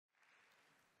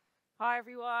Hi,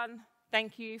 everyone.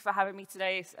 Thank you for having me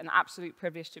today. It's an absolute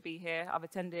privilege to be here. I've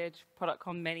attended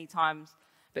ProductCon many times,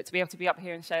 but to be able to be up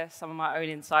here and share some of my own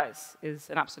insights is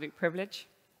an absolute privilege.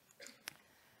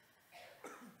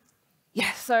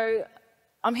 Yeah, so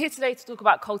I'm here today to talk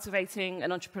about cultivating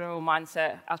an entrepreneurial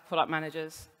mindset as product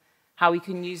managers, how we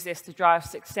can use this to drive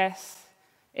success,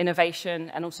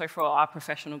 innovation, and also for our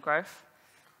professional growth.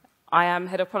 I am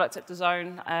head of product at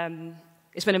DAZN.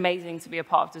 It's been amazing to be a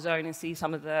part of DAZN and see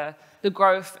some of the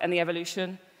growth and the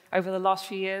evolution over the last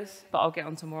few years, but I'll get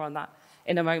onto more on that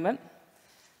in a moment.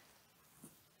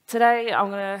 Today, I'm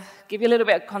going to give you a little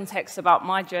bit of context about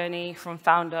my journey from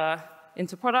founder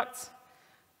into product.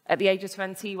 At the age of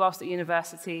 20, whilst at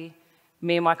university,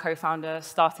 me and my co-founder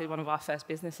started one of our first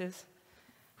businesses.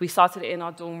 We started it in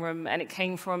our dorm room, and it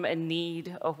came from a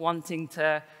need of wanting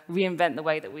to reinvent the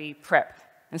way that we prep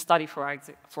and study for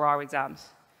our exams.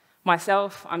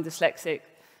 Myself, I'm dyslexic,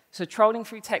 so trolling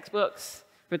through textbooks,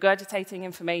 regurgitating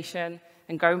information,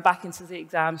 and going back into the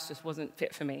exams just wasn't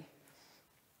fit for me.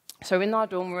 So in our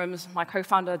dorm rooms, my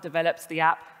co-founder developed the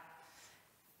app.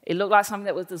 It looked like something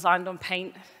that was designed on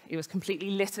paint. It was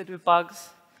completely littered with bugs.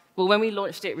 But when we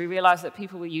launched it, we realized that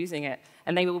people were using it,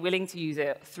 and they were willing to use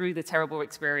it through the terrible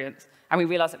experience, and we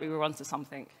realized that we were onto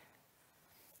something.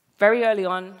 Very early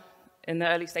on, in the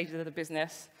early stages of the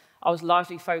business, I was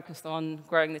largely focused on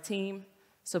growing the team,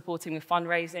 supporting with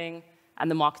fundraising, and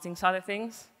the marketing side of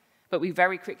things. But we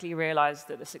very quickly realized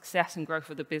that the success and growth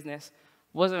of the business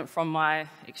wasn't from my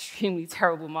extremely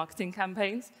terrible marketing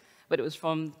campaigns, but it was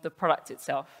from the product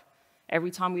itself.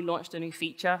 Every time we launched a new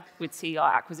feature, we'd see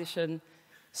our acquisition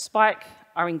spike,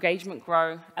 our engagement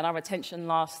grow, and our retention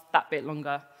last that bit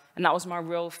longer. And that was my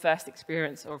real first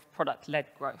experience of product-led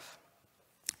growth.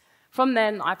 From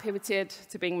then, I pivoted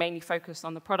to being mainly focused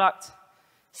on the product,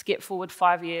 skipped forward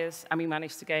 5 years, and we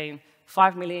managed to gain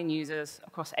 5 million users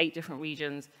across 8 different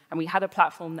regions. And we had a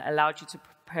platform that allowed you to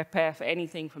prepare for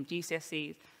anything from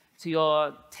GCSEs to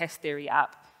your test theory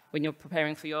app when you're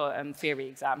preparing for your theory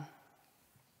exam.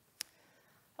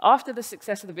 After the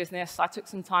success of the business, I took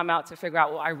some time out to figure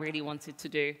out what I really wanted to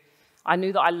do. I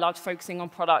knew that I loved focusing on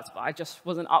product, but I just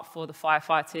wasn't up for the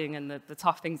firefighting and the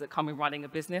tough things that come with running a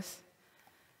business.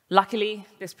 Luckily,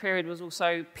 this period was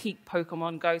also peak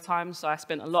Pokemon Go time, so I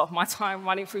spent a lot of my time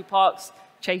running through parks,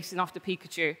 chasing after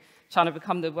Pikachu, trying to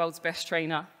become the world's best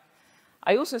trainer.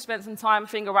 I also spent some time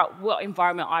thinking about what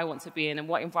environment I want to be in and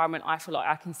what environment I feel like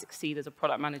I can succeed as a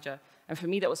product manager. And for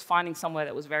me, that was finding somewhere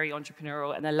that was very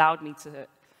entrepreneurial and allowed me to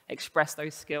express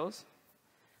those skills.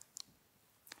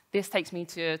 This takes me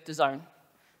to DAZN.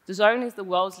 DAZN is the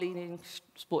world's leading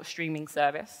sports streaming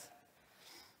service.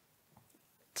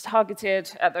 It's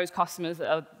targeted at those customers that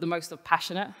are the most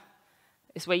passionate.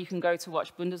 It's where you can go to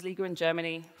watch Bundesliga in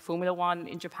Germany, Formula 1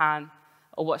 in Japan,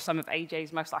 or watch some of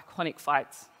AJ's most iconic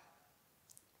fights.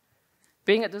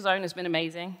 Being at DAZN has been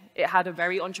amazing. It had a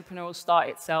very entrepreneurial start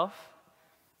itself,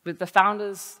 with the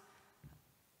founders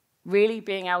really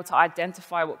being able to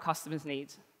identify what customers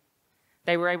need.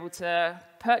 They were able to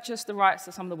purchase the rights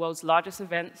to some of the world's largest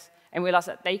events and realize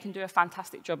that they can do a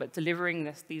fantastic job at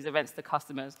delivering these events to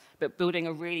customers, but building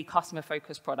a really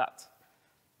customer-focused product.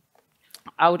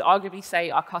 I would arguably say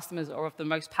our customers are of the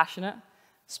most passionate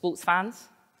sports fans.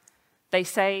 They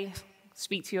say,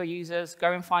 speak to your users,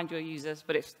 go and find your users,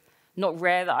 but it's not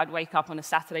rare that I'd wake up on a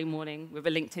Saturday morning with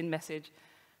a LinkedIn message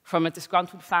from a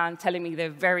disgruntled fan telling me their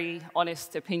very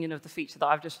honest opinion of the feature that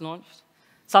I've just launched,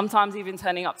 sometimes even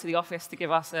turning up to the office to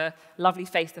give us a lovely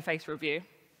face-to-face review.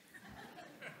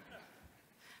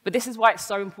 But this is why it's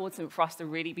so important for us to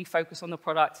really be focused on the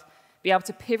product, be able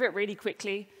to pivot really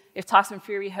quickly if Tyson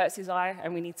Fury hurts his eye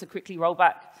and we need to quickly roll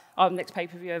back our next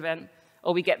pay-per-view event,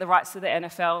 or we get the rights to the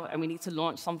NFL and we need to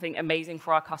launch something amazing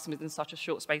for our customers in such a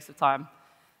short space of time.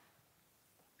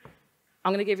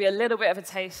 I'm going to give you a little bit of a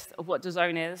taste of what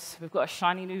DAZN is. We've got a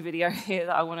shiny new video here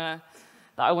that I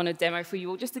want to demo for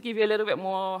you all, just to give you a little bit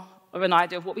more of an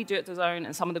idea of what we do at DAZN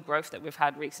and some of the growth that we've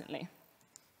had recently.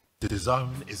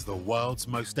 DAZN is the world's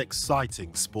most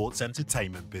exciting sports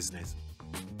entertainment business.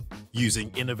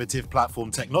 Using innovative platform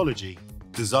technology,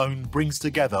 DAZN brings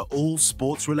together all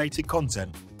sports-related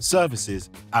content,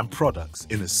 services, and products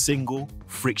in a single,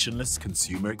 frictionless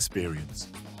consumer experience.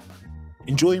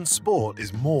 Enjoying sport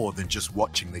is more than just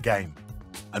watching the game.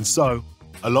 And so,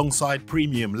 alongside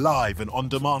premium live and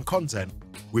on-demand content,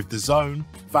 with DAZN,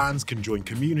 fans can join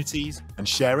communities and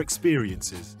share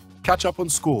experiences, catch up on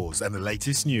scores and the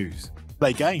latest news,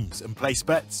 play games and place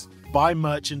bets, buy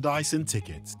merchandise and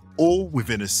tickets, all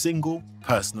within a single,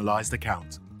 personalized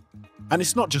account. And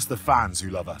it's not just the fans who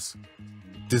love us.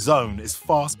 DAZN is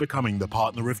fast becoming the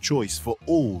partner of choice for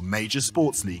all major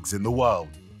sports leagues in the world.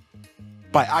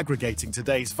 By aggregating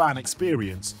today's fan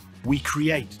experience, we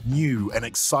create new and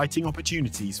exciting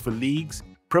opportunities for leagues,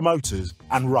 promoters,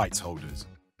 and rights holders.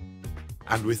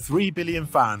 And with 3 billion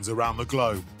fans around the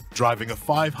globe, driving a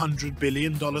 $500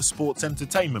 billion sports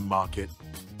entertainment market,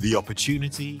 the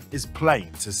opportunity is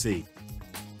plain to see.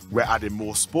 We're adding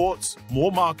more sports,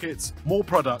 more markets, more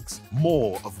products,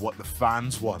 more of what the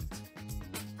fans want.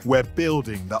 We're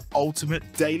building the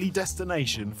ultimate daily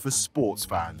destination for sports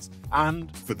fans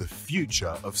and for the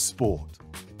future of sport.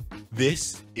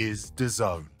 This is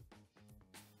DAZN.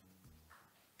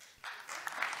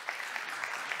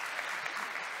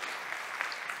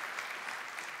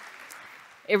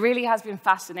 It really has been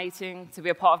fascinating to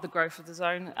be a part of the growth of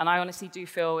DAZN, and I honestly do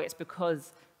feel it's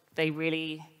because they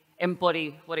really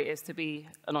embody what it is to be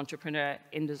an entrepreneur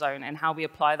in DAZN and how we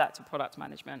apply that to product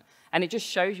management. And it just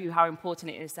shows you how important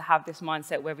it is to have this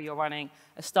mindset, whether you're running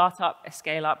a startup, a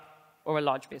scale-up, or a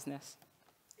large business.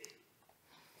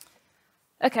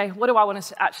 Okay, what do I want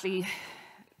to actually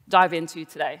dive into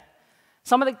today?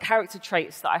 Some of the character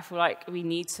traits that I feel like we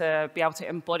need to be able to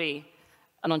embody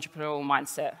an entrepreneurial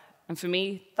mindset. And for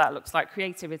me, that looks like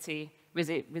creativity,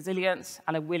 resilience,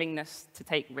 and a willingness to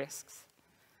take risks.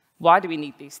 Why do we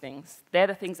need these things? They're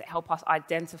the things that help us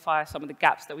identify some of the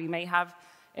gaps that we may have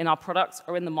in our products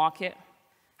or in the market,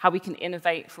 how we can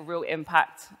innovate for real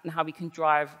impact, and how we can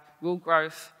drive real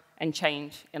growth and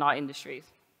change in our industries.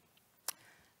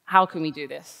 How can we do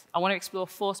this? I want to explore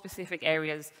 4 specific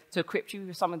areas to equip you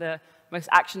with some of the most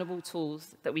actionable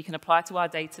tools that we can apply to our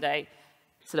day-to-day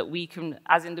so that we can,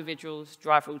 as individuals,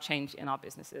 drive real change in our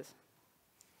businesses.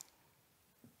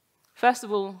 First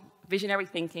of all, visionary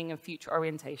thinking and future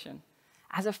orientation.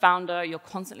 As a founder, you're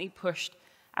constantly pushed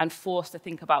and forced to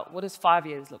think about what does 5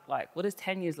 years look like? What does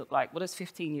 10 years look like? What does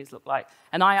 15 years look like?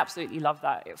 And I absolutely love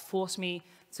that. It forced me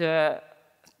to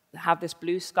have this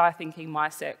blue sky thinking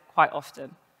mindset quite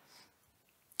often.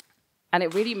 And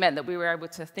it really meant that we were able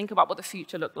to think about what the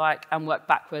future looked like and work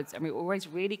backwards. And we were always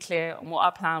really clear on what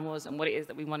our plan was and what it is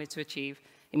that we wanted to achieve.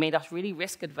 It made us really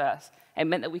risk adverse. It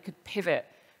meant that we could pivot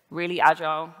really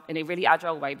agile, in a really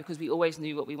agile way, because we always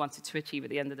knew what we wanted to achieve at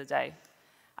the end of the day.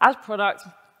 As product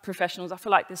professionals, I feel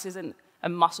like this isn't a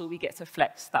muscle we get to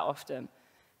flex that often.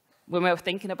 When we're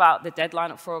thinking about the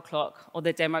deadline at 4 o'clock or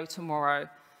the demo tomorrow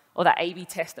or that A/B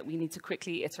test that we need to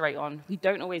quickly iterate on, we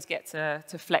don't always get to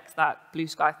flex that blue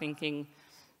sky thinking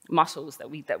muscles that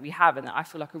we have and that I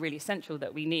feel like are really essential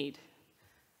that we need.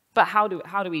 But how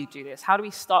do we do this? How do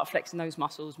we start flexing those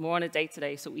muscles more on a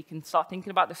day-to-day so we can start thinking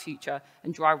about the future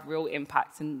and drive real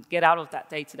impact and get out of that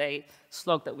day-to-day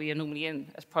slog that we are normally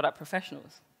in as product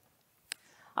professionals?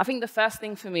 I think the first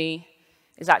thing for me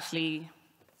is actually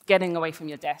getting away from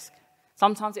your desk.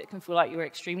 Sometimes it can feel like you're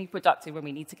extremely productive when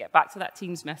we need to get back to that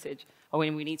Teams message or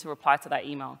when we need to reply to that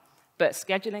email. But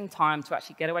scheduling time to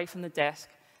actually get away from the desk,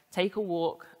 take a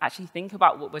walk, actually think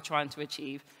about what we're trying to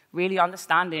achieve, really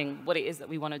understanding what it is that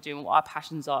we want to do and what our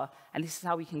passions are, and this is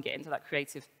how we can get into that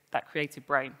creative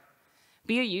brain.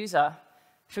 Be a user.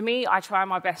 For me, I try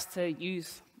my best to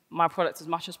use my products as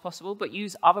much as possible, but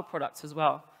use other products as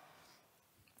well.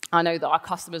 I know that our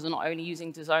customers are not only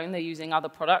using DAZN, they're using other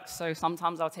products, so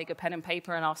sometimes I'll take a pen and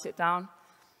paper and I'll sit down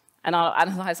and I'll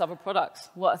analyze other products.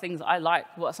 What are things that I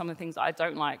like? What are some of the things that I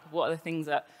don't like? What are the things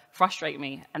that frustrate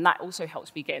me? And that also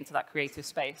helps me get into that creative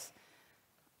space.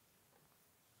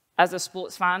 As a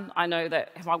sports fan, I know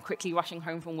that if I'm quickly rushing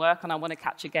home from work and I want to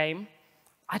catch a game,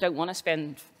 I don't want to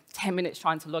spend 10 minutes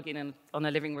trying to log in on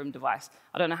a living room device.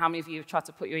 I don't know how many of you have tried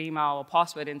to put your email or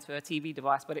password into a TV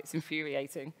device, but it's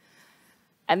infuriating.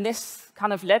 And this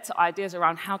kind of led to ideas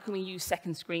around how can we use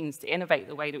second screens to innovate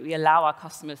the way that we allow our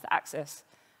customers to access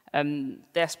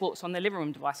their sports on their living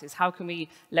room devices. How can we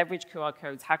leverage QR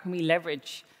codes? How can we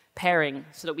leverage pairing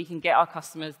so that we can get our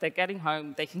customers, they're getting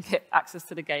home, they can get access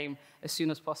to the game as soon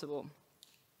as possible.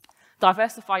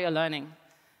 Diversify your learning.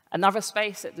 Another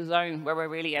space at DAZN where we're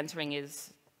really entering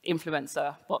is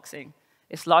influencer boxing.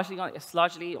 It's largely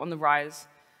on the rise,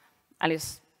 and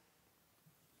it's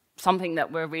something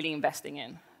that we're really investing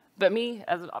in. But me,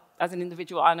 as an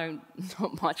individual, I know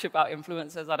not much about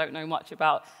influencers. I don't know much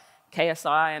about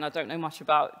KSI, and I don't know much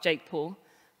about Jake Paul.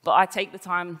 But I take the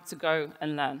time to go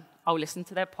and learn. I'll listen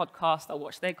to their podcast, I'll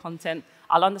watch their content,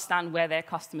 I'll understand where their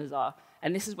customers are.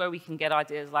 And this is where we can get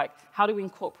ideas like, how do we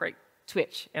incorporate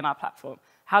Twitch in our platform?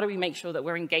 How do we make sure that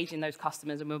we're engaging those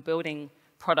customers and we're building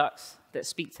products that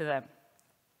speak to them?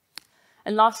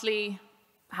 And lastly,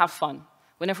 have fun.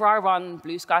 Whenever I run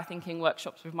blue sky thinking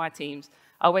workshops with my teams,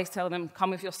 I always tell them, come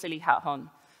with your silly hat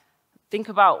on. Think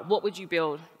about what would you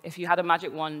build if you had a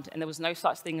magic wand and there was no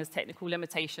such thing as technical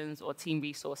limitations or team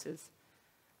resources.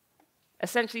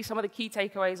 Essentially, some of the key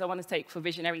takeaways I want to take for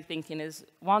visionary thinking is,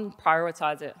 one,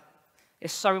 prioritize it.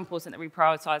 It's so important that we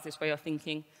prioritize this way of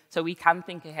thinking so we can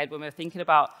think ahead when we're thinking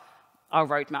about our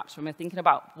roadmaps, when we're thinking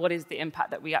about what is the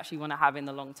impact that we actually want to have in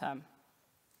the long term.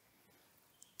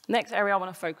 Next area I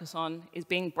want to focus on is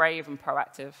being brave and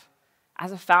proactive.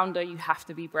 As a founder, you have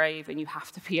to be brave and you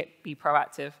have to be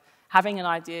proactive. Having an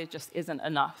idea just isn't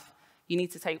enough. You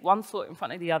need to take one foot in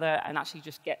front of the other and actually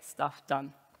just get stuff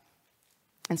done.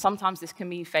 And sometimes this can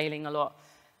mean failing a lot.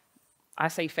 I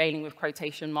say failing with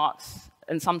quotation marks,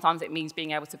 and sometimes it means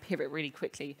being able to pivot really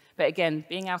quickly. But again,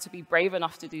 being able to be brave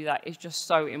enough to do that is just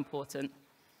so important.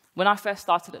 When I first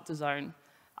started at DAZN,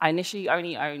 I initially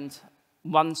only owned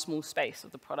one small space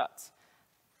of the product,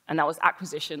 and that was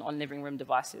acquisition on living room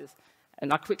devices.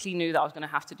 And I quickly knew that I was going to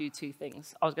have to do two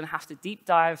things. I was going to have to deep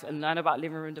dive and learn about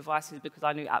living room devices because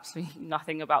I knew absolutely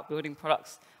nothing about building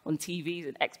products on TVs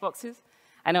and Xboxes.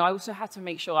 And I also had to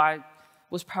make sure I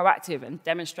was proactive and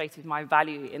demonstrated my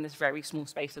value in this very small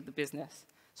space of the business.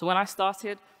 So when I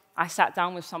started, I sat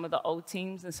down with some of the old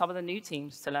teams and some of the new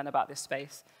teams to learn about this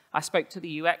space. I spoke to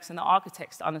the UX and the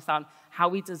architects to understand how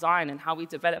we design and how we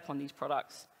develop on these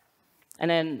products. And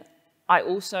then it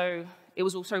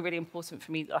was also really important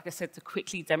for me, like I said, to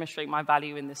quickly demonstrate my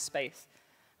value in this space.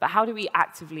 But how do we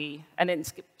actively, and then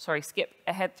skip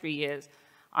ahead 3 years,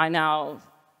 I now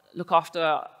look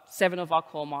after 7 of our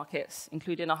core markets,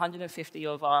 including 150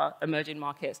 of our emerging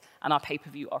markets and our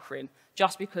pay-per-view offering,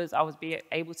 just because I was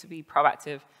able to be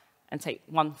proactive and take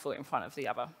one foot in front of the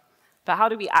other. But how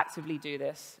do we actively do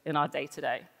this in our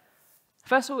day-to-day?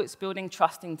 First of all, it's building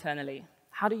trust internally.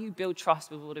 How do you build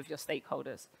trust with all of your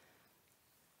stakeholders?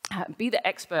 Be the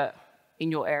expert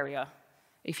in your area.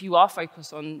 If you are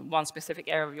focused on one specific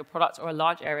area of your product or a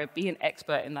large area, be an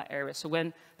expert in that area. So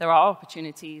when there are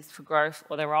opportunities for growth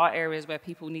or there are areas where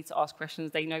people need to ask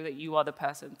questions, they know that you are the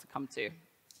person to come to.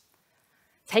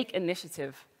 Take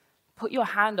initiative. Put your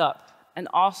hand up and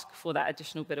ask for that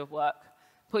additional bit of work.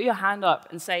 Put your hand up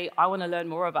and say, I want to learn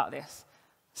more about this.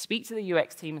 Speak to the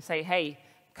UX team and say, hey,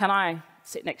 can I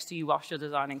sit next to you whilst you're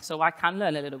designing so I can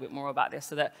learn a little bit more about this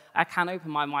so that I can open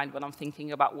my mind when I'm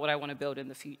thinking about what I want to build in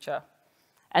the future.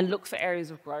 And look for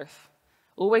areas of growth.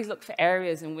 Always look for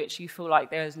areas in which you feel like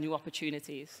there's new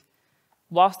opportunities.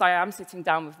 Whilst I am sitting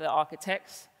down with the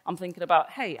architects, I'm thinking about,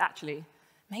 hey, actually,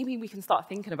 maybe we can start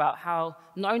thinking about how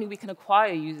not only we can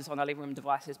acquire users on our living room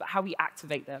devices, but how we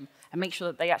activate them and make sure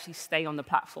that they actually stay on the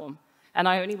platform. And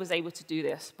I only was able to do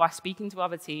this by speaking to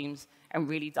other teams and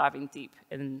really diving deep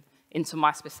into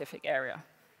my specific area.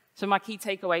 So my key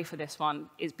takeaway for this one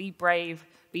is be brave,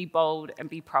 be bold, and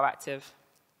be proactive.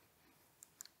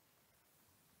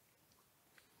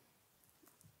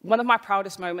 One of my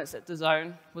proudest moments at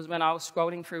DAZN was when I was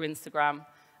scrolling through Instagram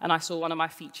and I saw one of my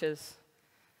features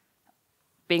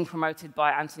being promoted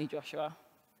by Anthony Joshua.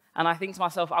 And I think to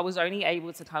myself, I was only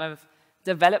able to kind of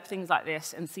develop things like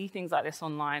this and see things like this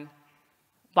online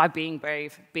by being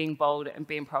brave, being bold, and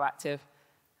being proactive.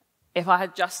 If I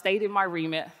had just stayed in my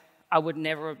remit, I would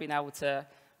never have been able to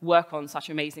work on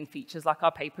such amazing features like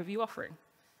our pay-per-view offering.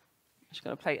 I'm just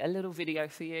going to play a little video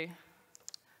for you.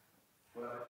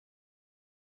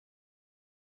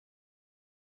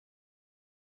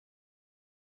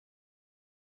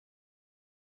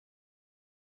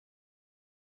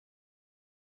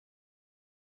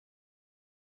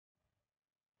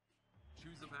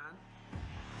 Choose a band,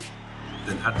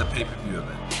 then add the pay-per-view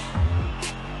event.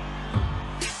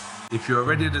 If you're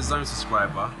already a DAZN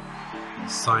subscriber,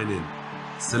 sign in.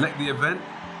 Select the event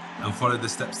and follow the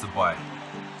steps to buy.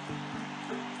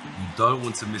 You don't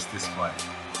want to miss this fight.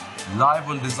 Live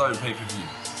on DAZN pay-per-view.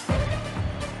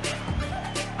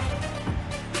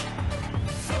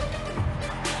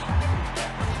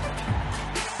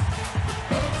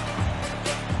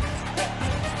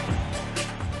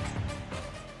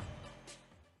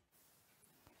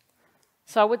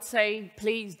 So I would say,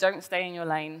 please don't stay in your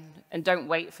lane and don't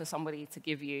wait for somebody to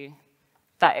give you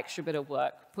that extra bit of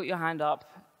work. Put your hand up,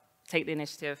 take the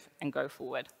initiative, and go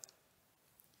forward.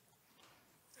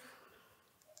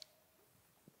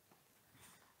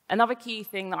 Another key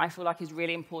thing that I feel like is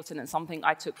really important and something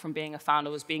I took from being a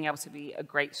founder was being able to be a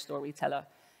great storyteller.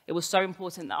 It was so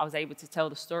important that I was able to tell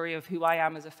the story of who I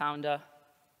am as a founder,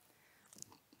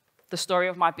 the story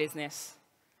of my business,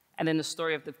 and then the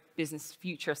story of the business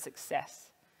future success.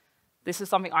 This is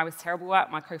something I was terrible at.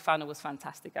 My co-founder was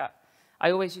fantastic at. I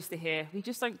always used to hear, we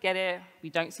just don't get it, we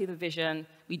don't see the vision,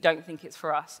 we don't think it's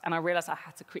for us. And I realized I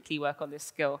had to quickly work on this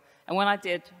skill. And when I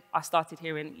did, I started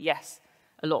hearing yes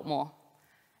a lot more.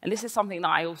 And this is something that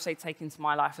I also take into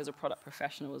my life as a product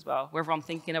professional as well, whether I'm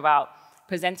thinking about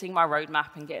presenting my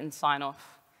roadmap and getting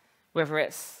sign-off, whether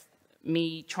it's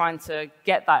me trying to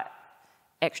get that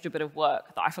extra bit of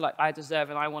work that I feel like I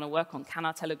deserve and I want to work on. Can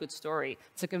I tell a good story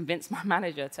to convince my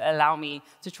manager to allow me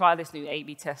to try this new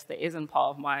A/B test that isn't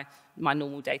part of my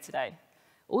normal day-to-day?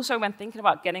 Also, when thinking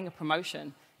about getting a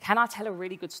promotion, can I tell a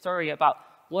really good story about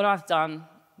what I've done,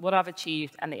 what I've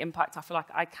achieved, and the impact I feel like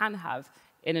I can have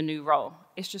in a new role?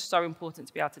 It's just so important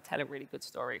to be able to tell a really good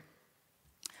story.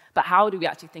 But how do we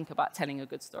actually think about telling a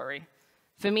good story?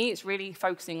 For me, it's really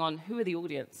focusing on who are the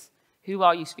audience? Who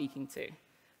are you speaking to?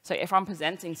 So if I'm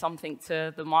presenting something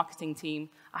to the marketing team,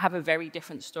 I have a very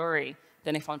different story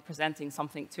than if I'm presenting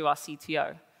something to our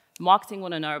CTO. Marketing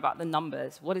want to know about the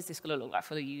numbers. What is this going to look like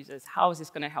for the users? How is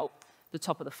this going to help the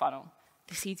top of the funnel?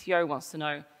 The CTO wants to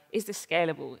know, is this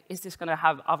scalable? Is this going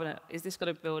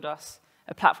to build us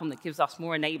a platform that gives us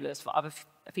more enablers for other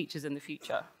features in the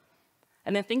future?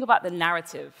 And then think about the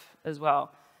narrative as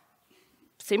well.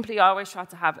 Simply, I always try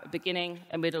to have a beginning,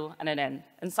 a middle, and an end.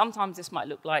 And sometimes this might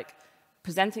look like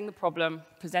presenting the problem,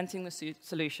 presenting the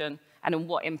solution, and then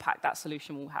what impact that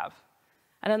solution will have.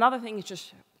 And another thing is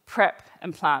just prep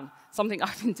and plan. Something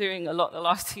I've been doing a lot the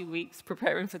last 2 weeks,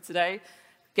 preparing for today.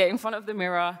 Get in front of the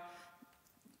mirror,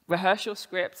 rehearse your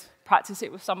script, practice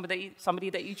it with somebody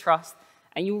that you trust,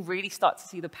 and you'll really start to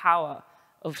see the power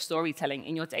of storytelling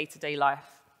in your day-to-day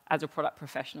life as a product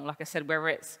professional. Like I said, whether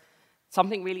it's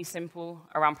something really simple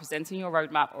around presenting your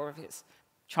roadmap, or if it's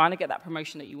trying to get that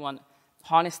promotion that you want,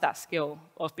 harness that skill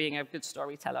of being a good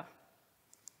storyteller.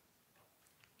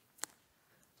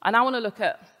 I now want to look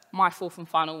at my fourth and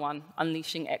final one,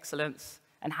 unleashing excellence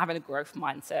and having a growth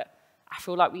mindset. I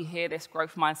feel like we hear this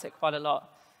growth mindset quite a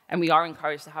lot, and we are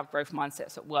encouraged to have growth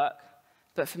mindsets at work.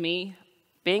 But for me,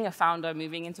 being a founder,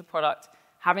 moving into product,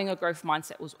 having a growth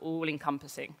mindset was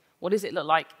all-encompassing. What does it look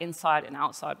like inside and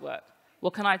outside work?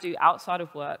 What can I do outside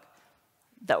of work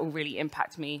that will really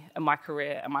impact me and my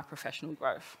career and my professional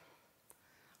growth?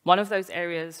 One of those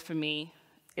areas for me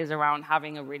is around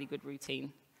having a really good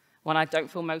routine. When I don't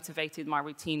feel motivated, my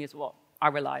routine is what I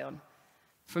rely on.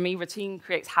 For me, routine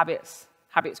creates habits.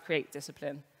 Habits create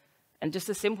discipline. And just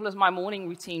as simple as my morning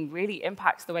routine really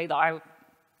impacts the way that I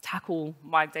tackle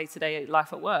my day-to-day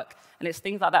life at work. And it's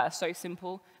things like that are so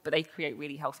simple, but they create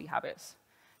really healthy habits.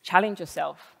 Challenge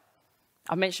yourself.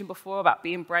 I've mentioned before about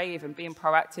being brave and being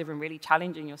proactive and really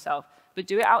challenging yourself, but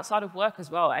do it outside of work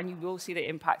as well, and you will see the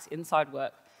impacts inside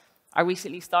work. I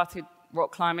recently started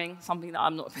rock climbing, something that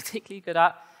I'm not particularly good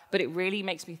at, but it really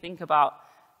makes me think about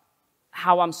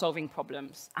how I'm solving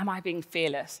problems. Am I being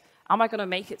fearless? Am I going to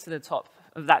make it to the top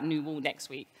of that new wall next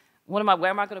week? Where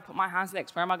am I going to put my hands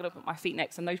next? Where am I going to put my feet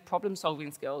next? And those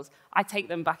problem-solving skills, I take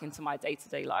them back into my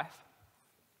day-to-day life.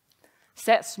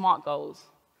 Set smart goals.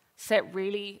 Set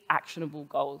really actionable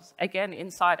goals, again,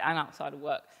 inside and outside of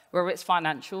work, whether it's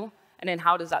financial, and then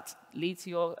how does that lead to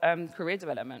your career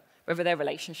development, whether they're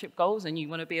relationship goals and you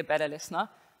want to be a better listener,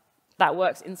 that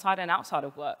works inside and outside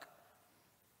of work.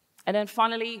 And then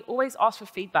finally, always ask for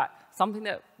feedback, something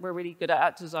that we're really good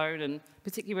at DAZN, and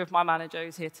particularly with my manager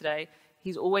who's here today,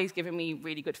 he's always giving me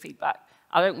really good feedback.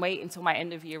 I don't wait until my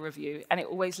end of year review, and it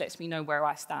always lets me know where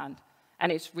I stand.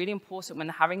 And it's really important when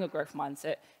having a growth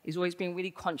mindset is always being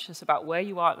really conscious about where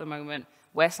you are at the moment,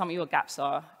 where some of your gaps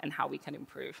are, and how we can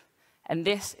improve. And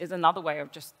this is another way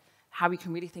of just how we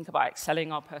can really think about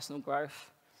excelling our personal growth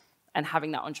and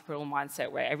having that entrepreneurial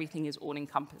mindset where everything is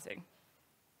all-encompassing.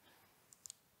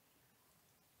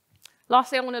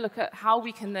 Lastly, I want to look at how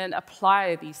we can then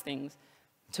apply these things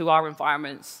to our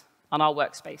environments and our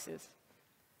workspaces.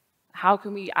 How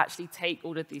can we actually take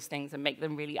all of these things and make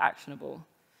them really actionable?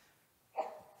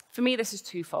 For me, this is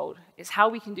twofold. It's how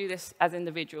we can do this as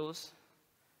individuals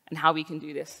and how we can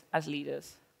do this as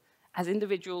leaders. As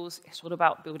individuals, it's all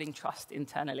about building trust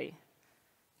internally.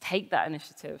 Take that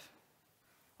initiative.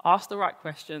 Ask the right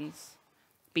questions.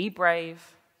 Be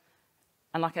brave.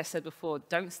 And like I said before,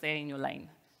 don't stay in your lane.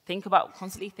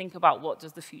 Constantly think about what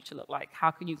does the future look like?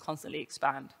 How can you constantly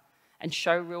expand? And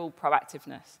show real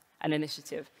proactiveness and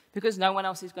initiative. Because no one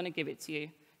else is going to give it to you.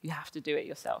 You have to do it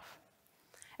yourself.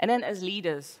 And then as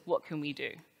leaders, what can we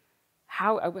do?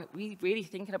 How are we really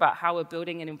thinking about how we're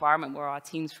building an environment where our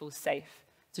teams feel safe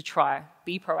to try,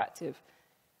 be proactive,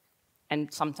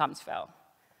 and sometimes fail?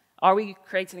 Are we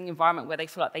creating an environment where they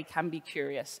feel like they can be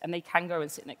curious and they can go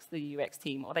and sit next to the UX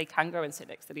team, or they can go and sit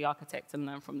next to the architect and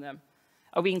learn from them?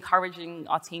 Are we encouraging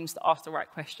our teams to ask the right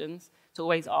questions, to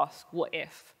always ask, what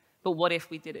if? But what if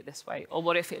we did it this way? Or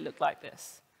what if it looked like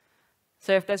this?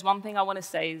 So if there's one thing I want to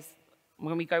say is,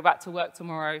 when we go back to work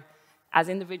tomorrow, as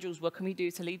individuals, what can we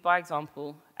do to lead by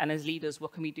example? And as leaders,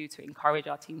 what can we do to encourage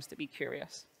our teams to be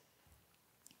curious?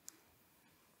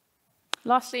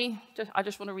 Lastly, I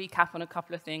just want to recap on a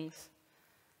couple of things.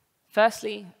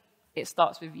 Firstly, it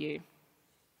starts with you.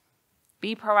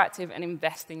 Be proactive and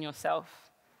invest in yourself,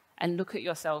 and look at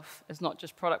yourself as not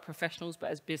just product professionals,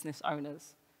 but as business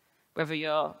owners. Whether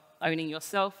you're owning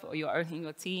yourself, or you're owning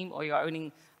your team, or you're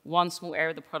owning one small area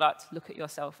of the product, look at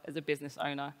yourself as a business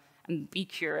owner and be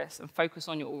curious and focus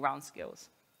on your all-round skills.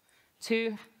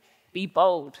 2, be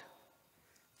bold.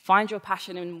 Find your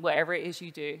passion in whatever it is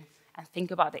you do and think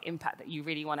about the impact that you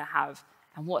really want to have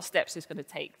and what steps it's going to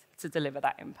take to deliver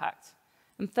that impact.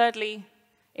 And thirdly,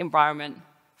 environment.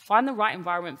 Find the right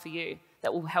environment for you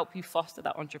that will help you foster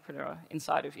that entrepreneur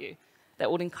inside of you,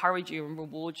 that will encourage you and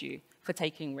reward you for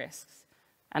taking risks,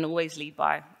 and always lead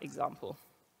by example.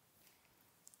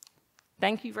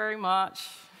 Thank you very much.